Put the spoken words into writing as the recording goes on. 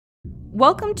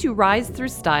Welcome to Rise Through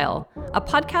Style, a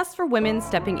podcast for women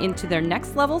stepping into their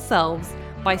next level selves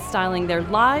by styling their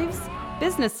lives,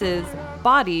 businesses,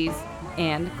 bodies,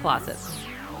 and closets.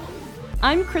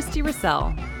 I'm Christy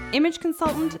Russell, image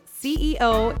consultant,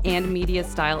 CEO, and media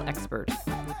style expert.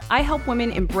 I help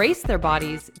women embrace their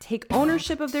bodies, take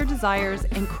ownership of their desires,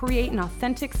 and create an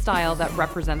authentic style that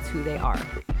represents who they are.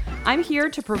 I'm here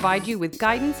to provide you with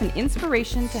guidance and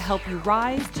inspiration to help you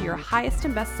rise to your highest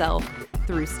and best self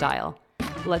through style.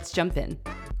 Let's jump in.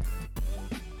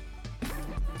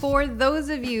 For those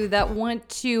of you that want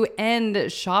to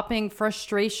end shopping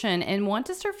frustration and want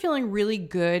to start feeling really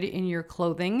good in your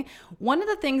clothing, one of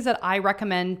the things that I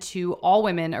recommend to all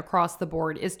women across the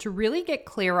board is to really get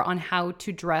clear on how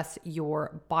to dress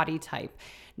your body type.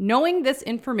 Knowing this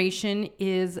information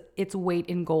is its weight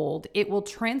in gold. It will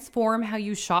transform how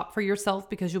you shop for yourself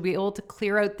because you'll be able to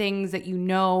clear out things that you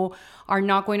know are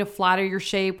not going to flatter your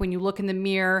shape when you look in the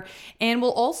mirror, and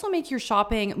will also make your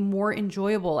shopping more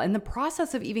enjoyable. And the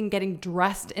process of even getting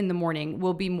dressed in the morning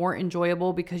will be more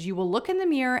enjoyable because you will look in the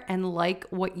mirror and like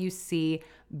what you see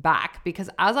back. Because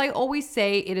as I always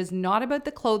say, it is not about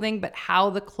the clothing, but how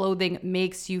the clothing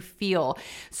makes you feel.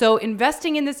 So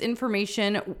investing in this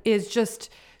information is just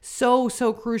so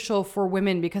crucial for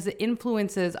women because it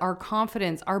influences our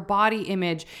confidence, our body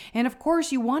image. And of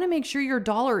course, you want to make sure your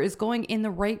dollar is going in the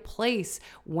right place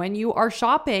when you are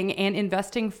shopping and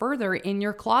investing further in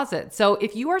your closet. So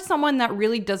if you are someone that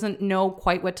really doesn't know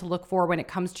quite what to look for when it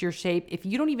comes to your shape, if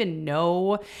you don't even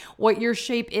know what your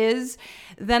shape is,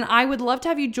 then I would love to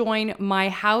have you join my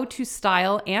How to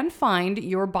Style and Find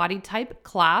Your Body Type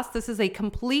class. This is a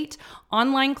complete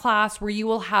online class where you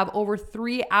will have over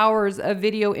 3 hours of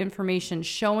video information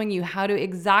showing you how to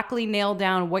exactly nail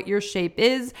down what your shape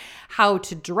is, how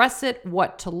to dress it,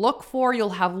 what to look for. You'll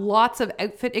have lots of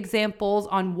outfit examples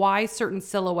on why certain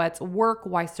silhouettes work,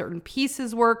 why certain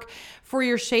pieces work for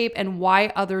your shape, and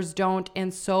why others don't,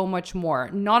 and so much more.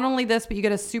 Not only this, but you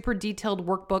get a super detailed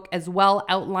workbook as well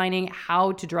outlining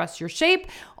how to dress your shape,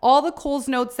 all the Kohl's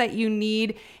notes that you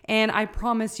need. And I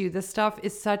promise you, this stuff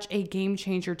is such a game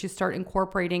changer to start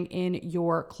incorporating in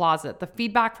your closet. The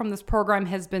feedback from this program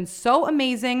has been so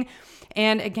amazing.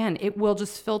 And again, it will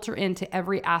just filter into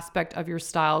every aspect of your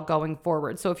style going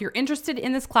forward. So if you're interested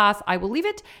in this class, I will leave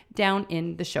it down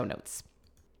in the show notes.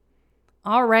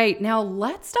 All right, now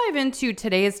let's dive into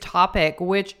today's topic,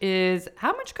 which is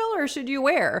how much color should you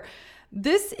wear?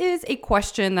 This is a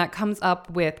question that comes up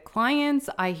with clients.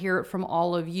 I hear it from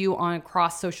all of you on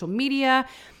across social media.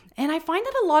 And I find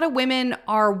that a lot of women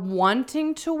are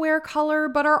wanting to wear color,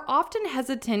 but are often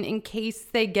hesitant in case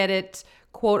they get it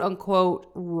quote unquote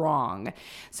wrong.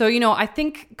 So, I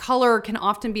think color can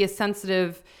often be a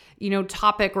sensitive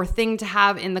topic or thing to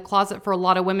have in the closet for a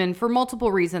lot of women for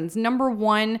multiple reasons. Number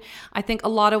one, I think a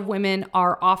lot of women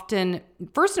are often,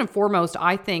 first and foremost,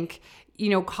 I think,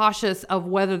 cautious of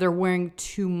whether they're wearing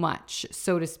too much,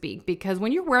 so to speak, because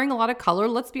when you're wearing a lot of color,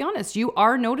 let's be honest, you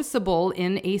are noticeable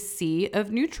in a sea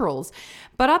of neutrals.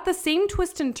 But at the same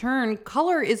twist and turn,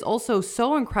 color is also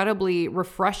so incredibly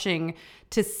refreshing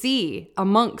to see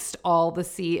amongst all the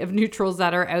sea of neutrals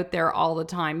that are out there all the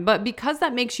time. But because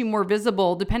that makes you more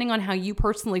visible, depending on how you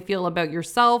personally feel about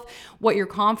yourself, what your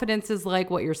confidence is like,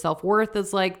 what your self-worth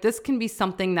is like, this can be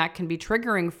something that can be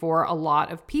triggering for a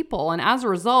lot of people. And as a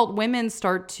result, women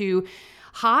start to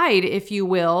hide, if you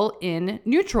will, in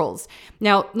neutrals.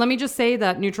 Now, let me just say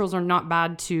that neutrals are not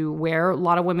bad to wear. A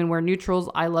lot of women wear neutrals.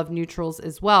 I love neutrals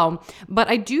as well. But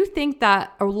I do think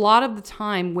that a lot of the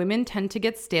time, women tend to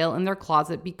get stale in their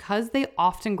closet because they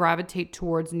often gravitate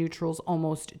towards neutrals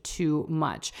almost too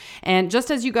much. And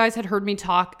just as you guys had heard me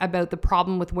talk about the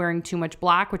problem with wearing too much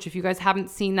black, which if you guys haven't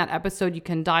seen that episode, you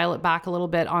can dial it back a little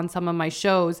bit on some of my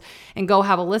shows and go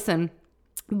have a listen.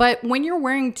 But when you're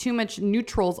wearing too much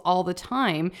neutrals all the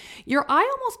time, your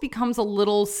eye almost becomes a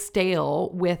little stale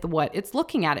with what it's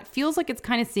looking at. It feels like it's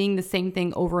kind of seeing the same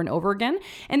thing over and over again.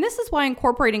 And this is why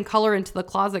incorporating color into the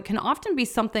closet can often be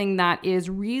something that is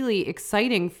really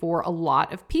exciting for a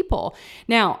lot of people.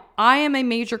 Now, I am a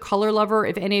major color lover.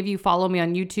 If any of you follow me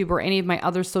on YouTube or any of my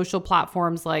other social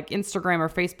platforms like Instagram or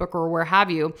Facebook or where have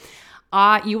you,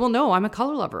 you will know I'm a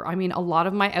color lover. I mean, a lot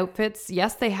of my outfits,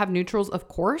 yes, they have neutrals, of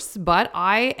course, but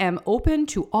I am open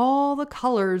to all the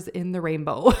colors in the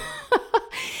rainbow.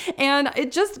 And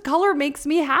color makes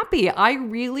me happy. I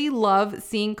really love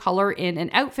seeing color in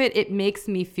an outfit. It makes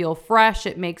me feel fresh.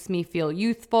 It makes me feel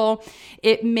youthful.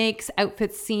 It makes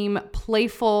outfits seem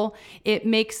playful. It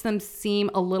makes them seem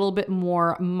a little bit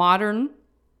more modern.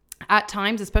 at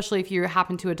times, especially if you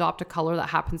happen to adopt a color that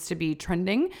happens to be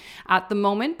trending at the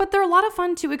moment. But they're a lot of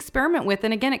fun to experiment with.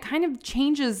 And again, it kind of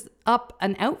changes up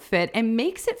an outfit and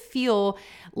makes it feel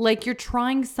like you're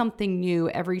trying something new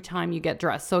every time you get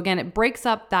dressed. So again, it breaks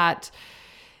up that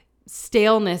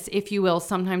staleness, if you will,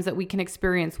 sometimes that we can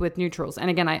experience with neutrals. And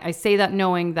again, I say that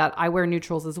knowing that I wear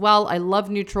neutrals as well. I love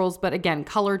neutrals, but again,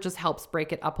 color just helps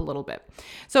break it up a little bit.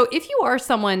 So if you are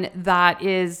someone that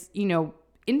is,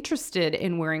 interested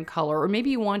in wearing color, or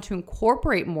maybe you want to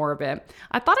incorporate more of it,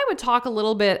 I thought I would talk a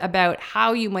little bit about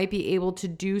how you might be able to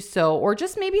do so, or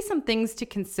just maybe some things to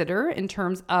consider in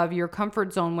terms of your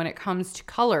comfort zone when it comes to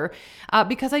color,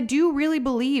 because I do really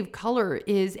believe color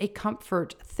is a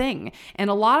comfort thing. And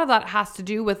a lot of that has to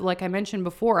do with, like I mentioned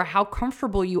before, how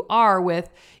comfortable you are with,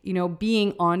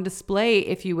 being on display,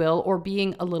 if you will, or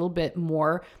being a little bit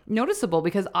more noticeable,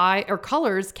 because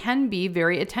colors can be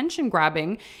very attention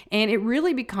grabbing, and it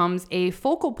really becomes a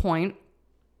focal point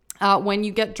when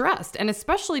you get dressed. And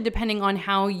especially depending on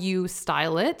how you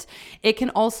style it, it can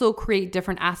also create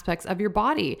different aspects of your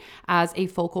body as a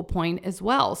focal point as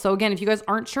well. So again, if you guys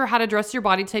aren't sure how to dress your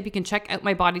body type, you can check out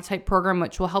my body type program,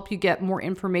 which will help you get more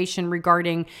information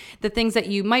regarding the things that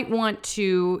you might want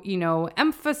to,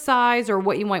 emphasize, or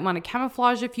what you might want to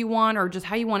camouflage if you want, or just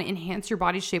how you want to enhance your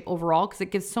body shape overall, because it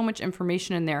gives so much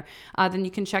information in there. Then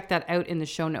you can check that out in the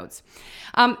show notes.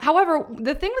 However,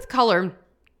 the thing with color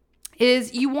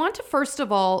is you want to, first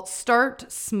of all,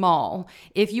 start small.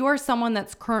 If you are someone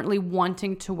that's currently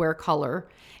wanting to wear color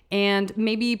and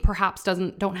maybe perhaps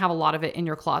don't have a lot of it in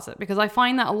your closet, because I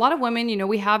find that a lot of women,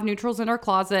 we have neutrals in our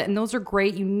closet, and those are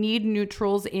great. You need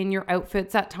neutrals in your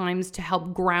outfits at times to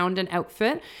help ground an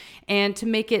outfit and to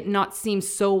make it not seem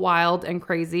so wild and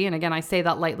crazy. And again, I say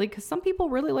that lightly because some people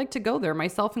really like to go there,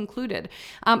 myself included.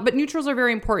 But neutrals are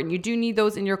very important. You do need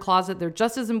those in your closet. They're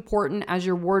just as important as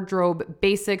your wardrobe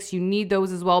basics. You need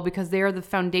those as well, because they are the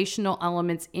foundational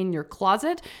elements in your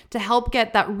closet to help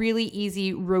get that really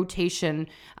easy rotation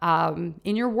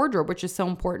in your wardrobe, which is so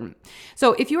important.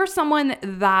 So if you are someone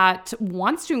that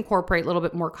wants to incorporate a little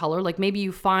bit more color, like maybe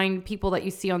you find people that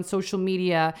you see on social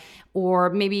media, or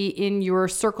maybe in your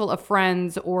circle of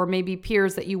friends, or maybe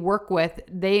peers that you work with,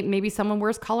 maybe someone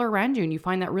wears color around you and you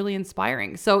find that really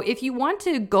inspiring. So if you want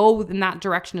to go in that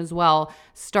direction as well,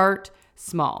 start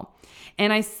small.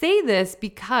 And I say this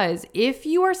because if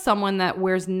you are someone that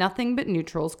wears nothing but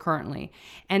neutrals currently,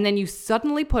 and then you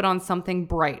suddenly put on something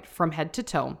bright from head to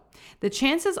toe, the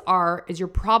chances is you're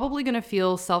probably going to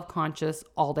feel self-conscious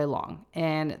all day long.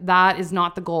 And that is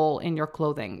not the goal in your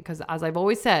clothing, because as I've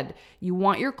always said, you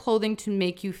want your clothing to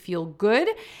make you feel good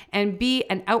and be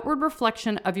an outward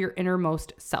reflection of your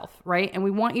innermost self, right? And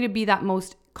we want you to be that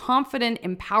most confident,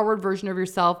 empowered version of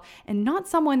yourself, and not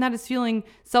someone that is feeling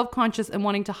self-conscious and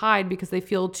wanting to hide because they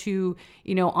feel too,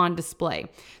 on display.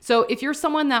 So if you're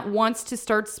someone that wants to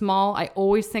start small, I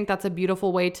always think that's a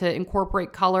beautiful way to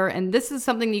incorporate color. And this is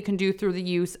something you can do through the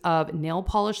use of nail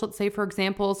polish, let's say, for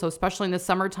example. So especially in the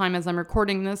summertime, as I'm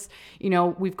recording this,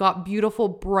 we've got beautiful,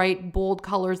 bright, bold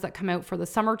colors that come out for the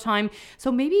summertime.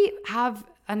 So maybe have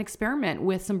an experiment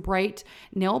with some bright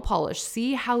nail polish.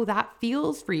 See how that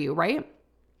feels for you, right?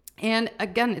 And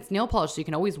again, it's nail polish, so you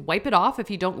can always wipe it off if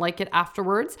you don't like it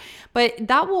afterwards. But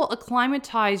that will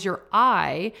acclimatize your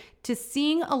eye to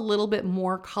seeing a little bit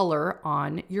more color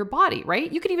on your body,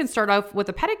 right? You could even start off with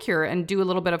a pedicure and do a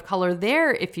little bit of color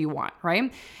there if you want,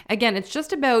 right? Again, it's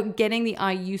just about getting the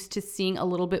eye used to seeing a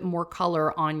little bit more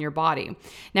color on your body.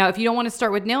 Now, if you don't want to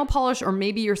start with nail polish, or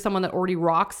maybe you're someone that already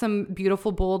rocks some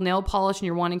beautiful, bold nail polish and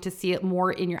you're wanting to see it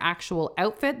more in your actual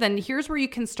outfit, then here's where you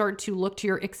can start to look to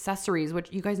your accessories,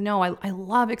 which you guys know I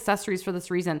love accessories for this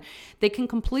reason. They can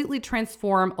completely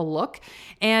transform a look,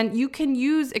 and you can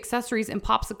use accessories in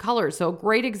pops of color. So a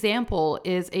great example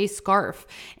is a scarf.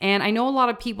 And I know a lot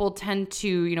of people tend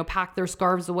to, pack their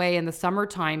scarves away in the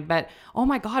summertime, but oh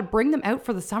my God, bring them out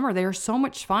for the summer. They are so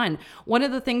much fun. One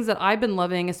of the things that I've been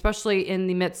loving, especially in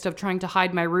the midst of trying to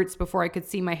hide my roots before I could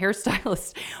see my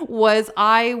hairstylist, was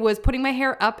I was putting my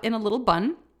hair up in a little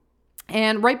bun.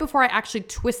 And right before I actually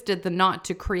twisted the knot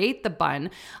to create the bun,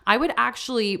 I would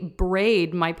actually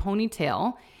braid my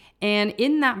ponytail. And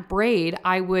in that braid,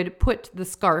 I would put the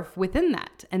scarf within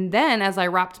that. And then as I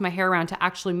wrapped my hair around to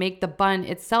actually make the bun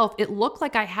itself, it looked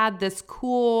like I had this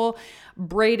cool,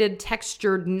 braided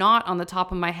textured knot on the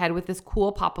top of my head with this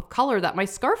cool pop of color that my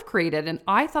scarf created. And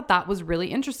I thought that was really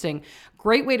interesting.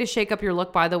 Great way to shake up your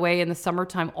look, by the way, in the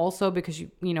summertime also, because you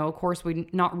know, of course, we're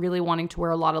not really wanting to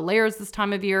wear a lot of layers this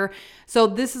time of year. So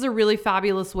this is a really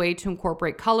fabulous way to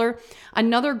incorporate color.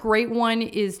 Another great one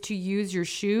is to use your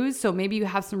shoes. So maybe you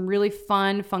have some really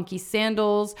fun, funky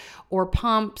sandals or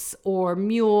pumps or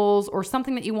mules or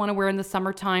something that you want to wear in the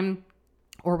summertime,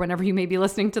 or whenever you may be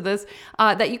listening to this,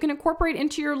 that you can incorporate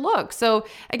into your look. So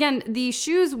again, the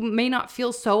shoes may not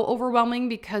feel so overwhelming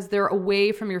because they're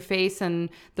away from your face and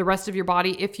the rest of your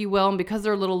body, if you will. And because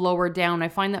they're a little lower down, I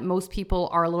find that most people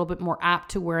are a little bit more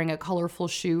apt to wearing a colorful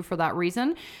shoe for that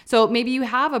reason. So maybe you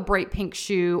have a bright pink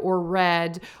shoe or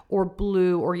red or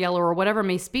blue or yellow or whatever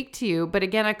may speak to you. But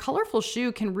again, a colorful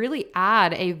shoe can really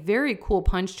add a very cool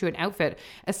punch to an outfit,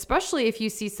 especially if you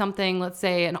see something, let's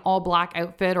say an all black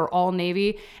outfit or all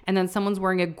navy, and then someone's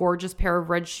wearing a gorgeous pair of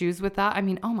red shoes with that. I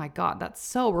mean, oh my God, that's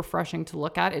so refreshing to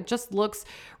look at. It just looks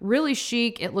really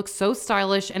chic. It looks so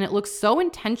stylish and it looks so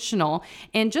intentional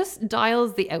and just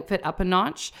dials the outfit up a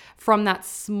notch from that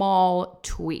small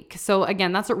tweak. So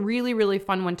again, that's a really, really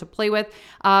fun one to play with.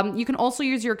 You can also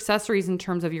use your accessories in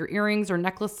terms of your earrings or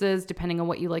necklaces, depending on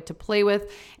what you like to play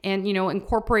with. And, you know,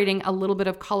 incorporating a little bit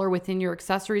of color within your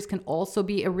accessories can also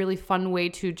be a really fun way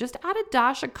to just add a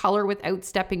dash of color without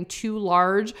stepping too large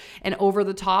and over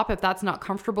the top if that's not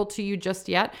comfortable to you just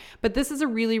yet. But this is a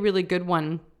really, really good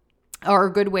one, or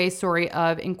a good way,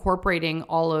 of incorporating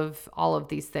all of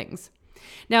these things.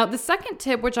 Now, the second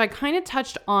tip, which I kind of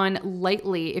touched on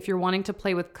lightly if you're wanting to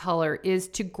play with color, is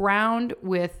to ground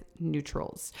with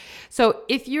neutrals. So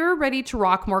if you're ready to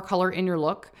rock more color in your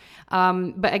look,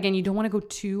 but again, you don't want to go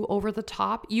too over the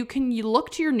top, you look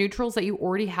to your neutrals that you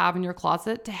already have in your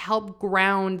closet to help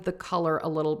ground the color a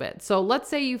little bit. So let's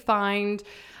say you find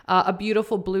a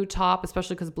beautiful blue top,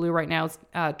 especially because blue right now is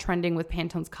trending with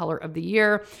Pantone's color of the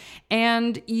year.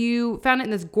 And you found it in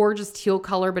this gorgeous teal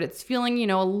color, but it's feeling, you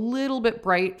know, a little bit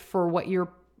bright for what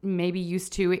you're maybe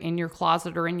used to in your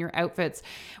closet or in your outfits.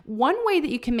 One way that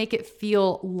you can make it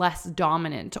feel less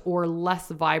dominant or less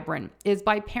vibrant is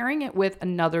by pairing it with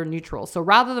another neutral. So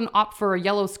rather than opt for a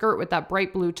yellow skirt with that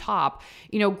bright blue top,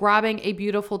 you know, grabbing a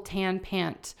beautiful tan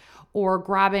pant, or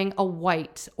grabbing a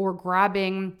white, or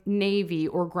grabbing navy,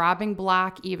 or grabbing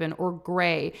black even, or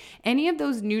gray. Any of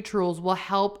those neutrals will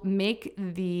help make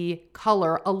the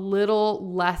color a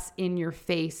little less in your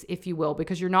face, if you will,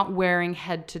 because you're not wearing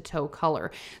head to toe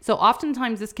color. So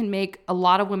oftentimes this can make a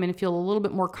lot of women feel a little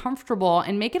bit more comfortable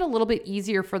and make it a little bit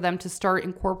easier for them to start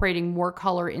incorporating more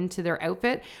color into their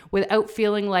outfit without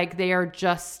feeling like they are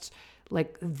just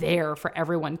like there for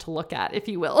everyone to look at, if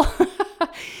you will.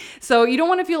 So you don't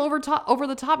want to feel over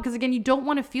the top because, again, you don't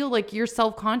want to feel like you're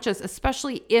self-conscious,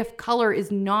 especially if color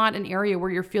is not an area where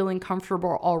you're feeling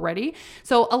comfortable already.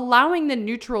 So allowing the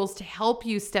neutrals to help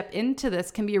you step into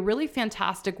this can be a really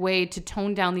fantastic way to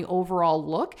tone down the overall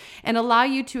look and allow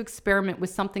you to experiment with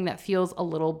something that feels a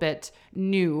little bit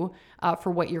new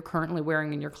for what you're currently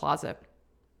wearing in your closet.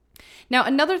 Now,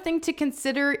 another thing to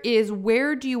consider is,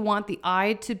 where do you want the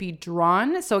eye to be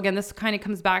drawn? So again, this kind of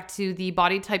comes back to the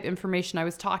body type information I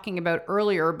was talking about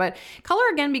earlier, but color,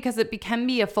 again, because it can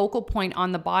be a focal point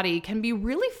on the body, can be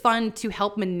really fun to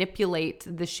help manipulate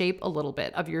the shape a little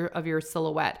bit of your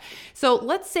silhouette. So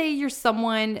let's say you're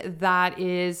someone that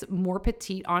is more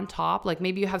petite on top, like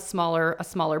maybe you have a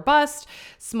smaller bust,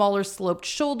 smaller sloped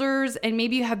shoulders, and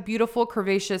maybe you have beautiful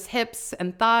curvaceous hips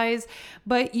and thighs,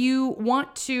 but you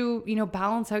want to,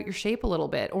 balance out your shape a little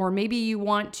bit, or maybe you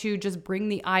want to just bring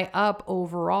the eye up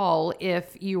overall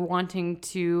if you're wanting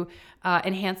to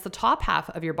enhance the top half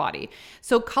of your body.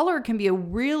 So color can be a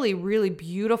really, really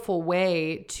beautiful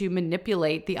way to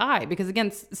manipulate the eye, because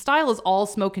again, style is all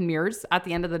smoke and mirrors at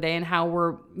the end of the day, and how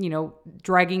we're,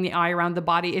 dragging the eye around the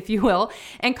body, if you will.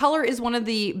 And color is one of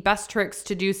the best tricks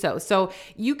to do so. So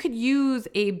you could use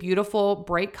a beautiful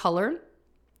bright color,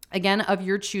 again, of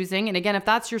your choosing. And again, if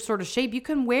that's your sort of shape, you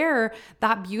can wear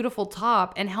that beautiful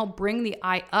top and help bring the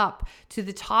eye up to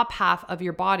the top half of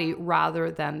your body rather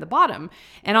than the bottom.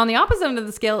 And on the opposite end of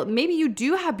the scale, maybe you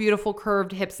do have beautiful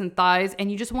curved hips and thighs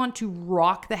and you just want to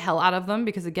rock the hell out of them,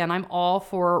 because again, I'm all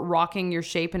for rocking your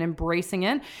shape and embracing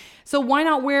it. So why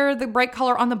not wear the bright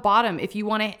color on the bottom if you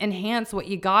want to enhance what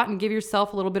you got and give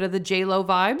yourself a little bit of the J-Lo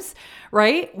vibes,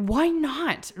 right? Why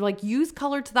not? Like, use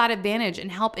color to that advantage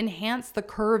and help enhance the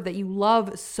curve curve that you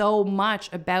love so much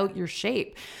about your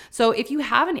shape. So if you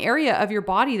have an area of your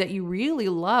body that you really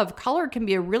love, color can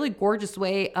be a really gorgeous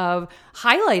way of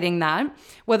highlighting that,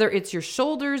 whether it's your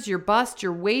shoulders, your bust,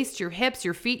 your waist, your hips,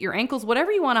 your feet, your ankles,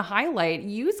 whatever you want to highlight,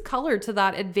 use color to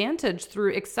that advantage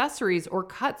through accessories or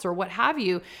cuts or what have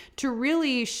you to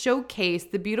really showcase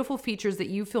the beautiful features that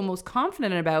you feel most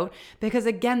confident about, because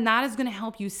again, that is going to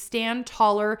help you stand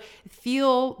taller,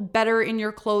 feel better in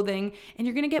your clothing, and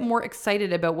you're going to get more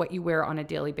excited about what you wear on a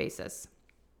daily basis.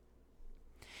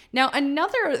 Now,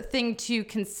 another thing to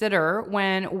consider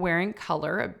when wearing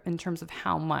color in terms of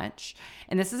how much,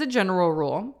 and this is a general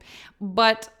rule,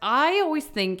 but I always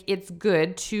think it's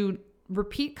good to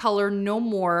repeat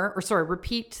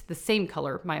the same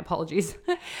color, my apologies,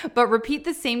 but repeat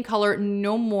the same color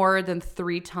no more than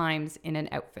 3 times in an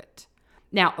outfit.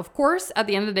 Now, of course, at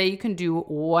the end of the day, you can do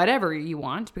whatever you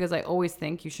want, because I always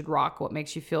think you should rock what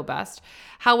makes you feel best.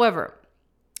 However,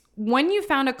 when you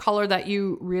found a color that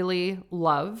you really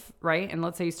love, right? And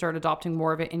let's say you start adopting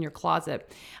more of it in your closet,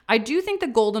 I do think the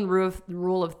golden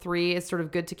rule of 3 is sort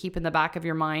of good to keep in the back of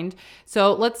your mind.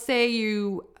 So let's say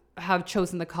you have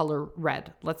chosen the color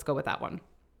red. Let's go with that one.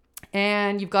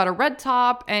 And you've got a red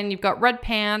top and you've got red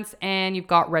pants and you've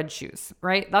got red shoes,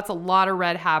 right? That's a lot of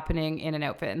red happening in an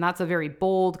outfit. And that's a very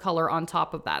bold color on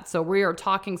top of that. So we are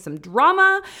talking some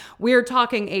drama. We are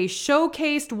talking a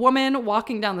showcased woman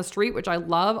walking down the street, which I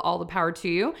love. All the power to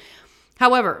you.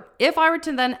 However, if I were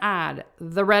to then add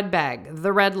the red bag,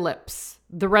 the red lips,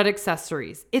 the red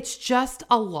accessories, it's just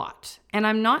a lot. And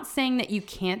I'm not saying that you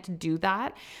can't do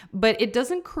that, but it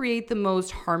doesn't create the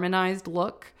most harmonized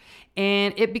look.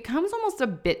 And it becomes almost a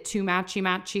bit too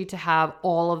matchy to have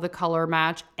all of the color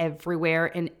match everywhere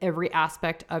in every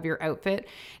aspect of your outfit.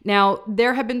 Now,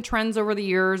 there have been trends over the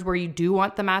years where you do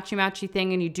want the matchy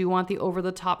thing and you do want the over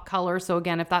the top color. So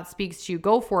again, if that speaks to you,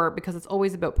 go for it, because it's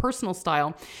always about personal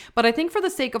style. But I think for the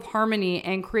sake of harmony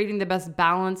and creating the best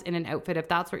balance in an outfit, if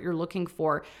that's what you're looking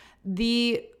for,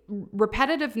 the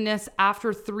repetitiveness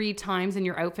after 3 times in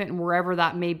your outfit and wherever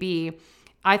that may be,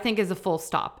 I think is a full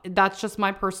stop. That's just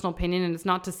my personal opinion, and it's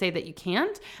not to say that you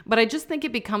can't, but I just think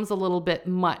it becomes a little bit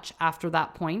much after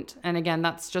that point. And again,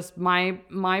 that's just my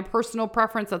personal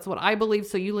preference. That's what I believe.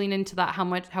 So you lean into that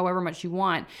however much you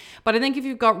want. But I think if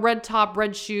you've got red top,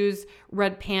 red shoes,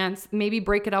 red pants, maybe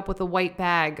break it up with a white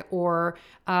bag, or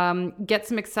get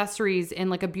some accessories in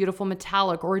like a beautiful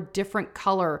metallic or a different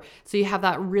color. So you have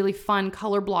that really fun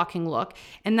color blocking look,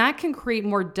 and that can create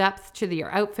more depth to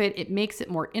your outfit. It makes it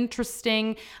more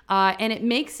interesting, and it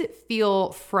makes it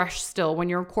feel fresh still when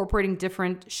you're incorporating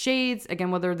different shades,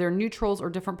 again, whether they're neutrals or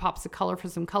different pops of color for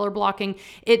some color blocking.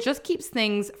 It just keeps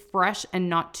things fresh and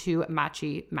not too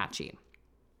matchy.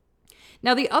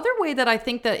 Now, the other way that I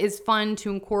think that is fun to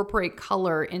incorporate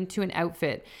color into an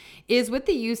outfit is with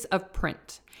the use of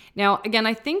print. Now, again,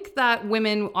 I think that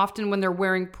women often, when they're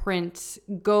wearing print,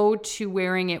 go to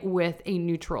wearing it with a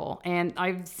neutral. And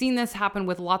I've seen this happen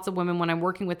with lots of women when I'm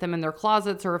working with them in their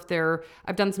closets, or if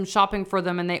I've done some shopping for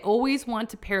them, and they always want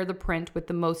to pair the print with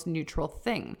the most neutral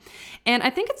thing. And I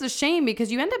think it's a shame,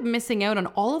 because you end up missing out on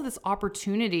all of this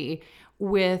opportunity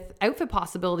with outfit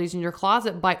possibilities in your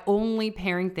closet by only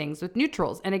pairing things with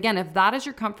neutrals. And again, if that is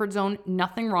your comfort zone,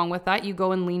 nothing wrong with that. You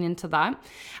go and lean into that.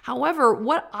 However,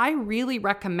 what I really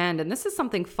recommend, and this is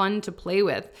something fun to play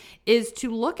with, is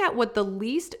to look at what the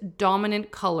least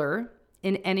dominant color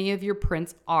in any of your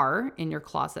prints are in your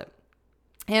closet.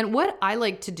 And what I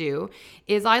like to do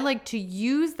is I like to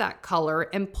use that color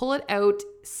and pull it out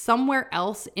somewhere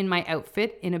else in my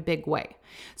outfit in a big way.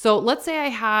 So let's say I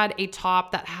had a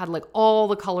top that had like all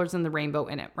the colors in the rainbow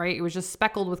in it, right? It was just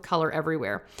speckled with color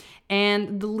everywhere.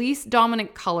 And the least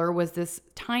dominant color was this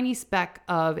tiny speck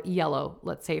of yellow,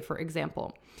 let's say, for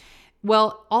example.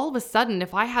 Well, all of a sudden,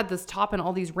 if I had this top in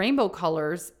all these rainbow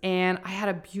colors and I had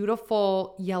a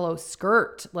beautiful yellow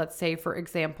skirt, let's say, for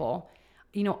example,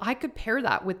 I could pair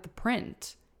that with the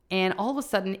print, and all of a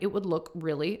sudden it would look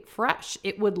really fresh.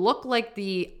 It would look like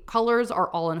the colors are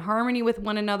all in harmony with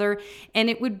one another, and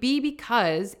it would be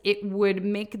because it would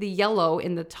make the yellow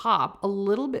in the top a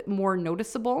little bit more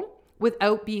noticeable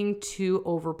without being too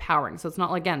overpowering. So it's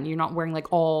not like, again, you're not wearing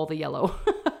like all the yellow.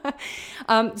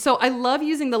 So I love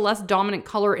using the less dominant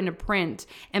color in a print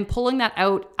and pulling that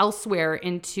out elsewhere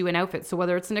into an outfit. So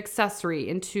whether it's an accessory,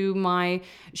 into my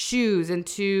shoes,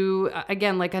 into,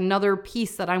 again, like another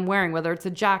piece that I'm wearing, whether it's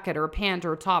a jacket or a pant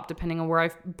or a top, depending on where I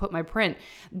put my print,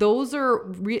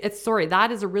 that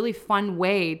is a really fun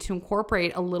way to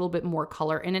incorporate a little bit more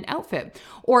color in an outfit.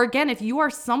 Or again, if you are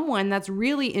someone that's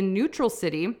really in neutral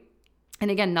city,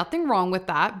 And again, nothing wrong with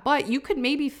that, but you could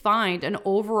maybe find an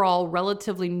overall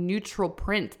relatively neutral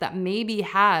print that maybe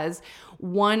has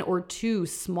 1 or 2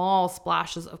 small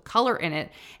splashes of color in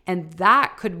it. And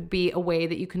that could be a way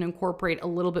that you can incorporate a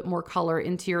little bit more color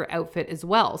into your outfit as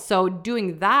well. So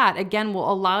doing that, again,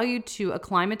 will allow you to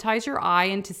acclimatize your eye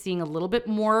into seeing a little bit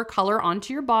more color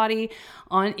onto your body,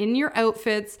 in your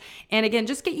outfits. And again,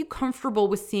 just get you comfortable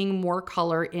with seeing more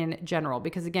color in general,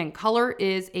 because again, color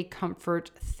is a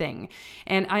comfort thing.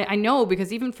 And I know,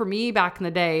 because even for me back in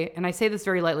the day, and I say this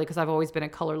very lightly because I've always been a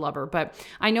color lover, but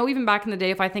I know even back in the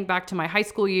day, if I think back to my high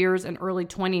school years and early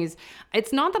 20s,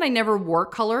 it's not that I never wore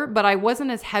color, but I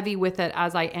wasn't as heavy with it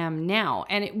as I am now.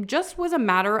 And it just was a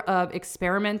matter of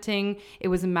experimenting. It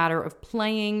was a matter of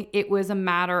playing. It was a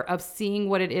matter of seeing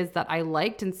what it is that I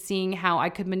liked and seeing how I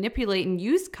could manipulate and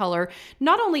use color,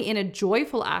 not only in a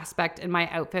joyful aspect in my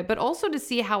outfit, but also to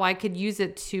see how I could use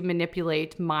it to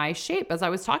manipulate my shape, as I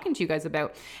was talking to you guys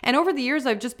about. And over the years,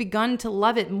 I've just begun to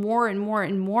love it more and more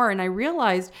and more. And I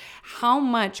realized how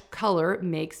much color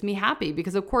makes me happy,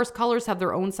 because of course, colors have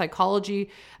their own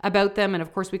psychology about them. And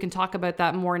of course, we can talk about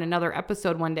that more in another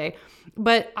episode one day.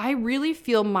 But I really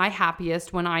feel my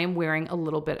happiest when I am wearing a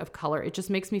little bit of color. It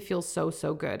just makes me feel so,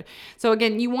 so good. So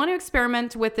again, you want to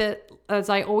experiment with it, as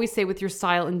I always say, with your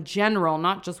style in general,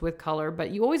 not just with color, but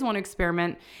you always want to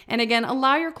experiment. And again,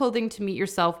 allow your clothing to meet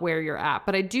yourself where you're at.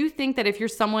 But I do think that if you're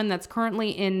someone that's currently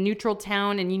in neutral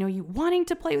town and you wanting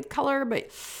to play with color,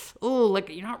 but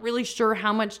you're not really sure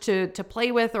how much to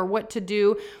play with or what to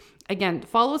do, again,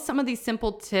 follow some of these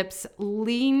simple tips,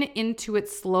 lean into it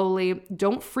slowly.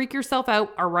 Don't freak yourself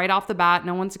out or right off the bat.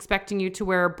 No one's expecting you to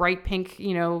wear a bright pink,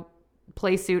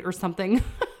 play suit or something.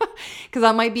 Because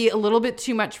that might be a little bit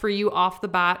too much for you off the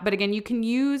bat. But again, you can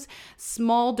use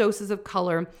small doses of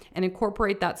color and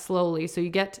incorporate that slowly so you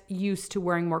get used to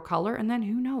wearing more color. And then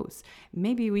who knows,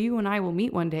 maybe you and I will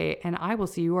meet one day and I will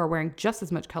see you are wearing just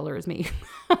as much color as me.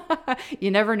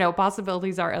 You never know.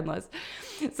 Possibilities are endless.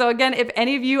 So again, if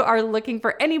any of you are looking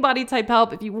for any body type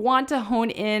help, if you want to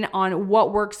hone in on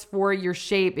what works for your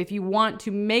shape, if you want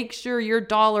to make sure your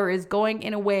dollar is going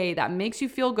in a way that makes you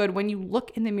feel good when you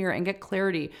look in the mirror and get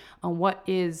clarity on what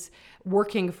is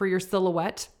working for your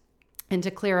silhouette, and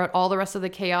to clear out all the rest of the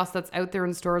chaos that's out there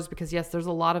in stores, because yes, there's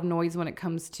a lot of noise when it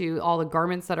comes to all the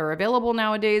garments that are available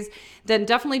nowadays, then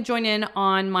definitely join in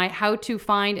on my How to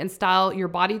Find and Style Your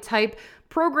Body Type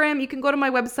program. You can go to my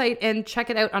website and check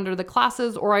it out under the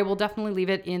classes, or I will definitely leave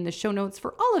it in the show notes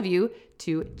for all of you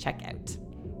to check out.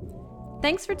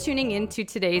 Thanks for tuning in to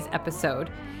today's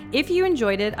episode. If you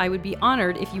enjoyed it, I would be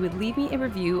honored if you would leave me a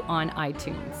review on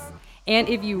iTunes. And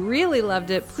if you really loved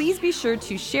it, please be sure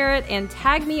to share it and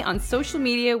tag me on social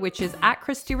media, which is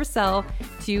 @ChristyRussell,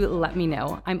 to let me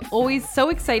know. I'm always so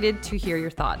excited to hear your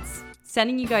thoughts.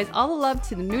 Sending you guys all the love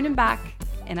to the moon and back,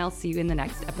 and I'll see you in the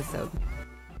next episode.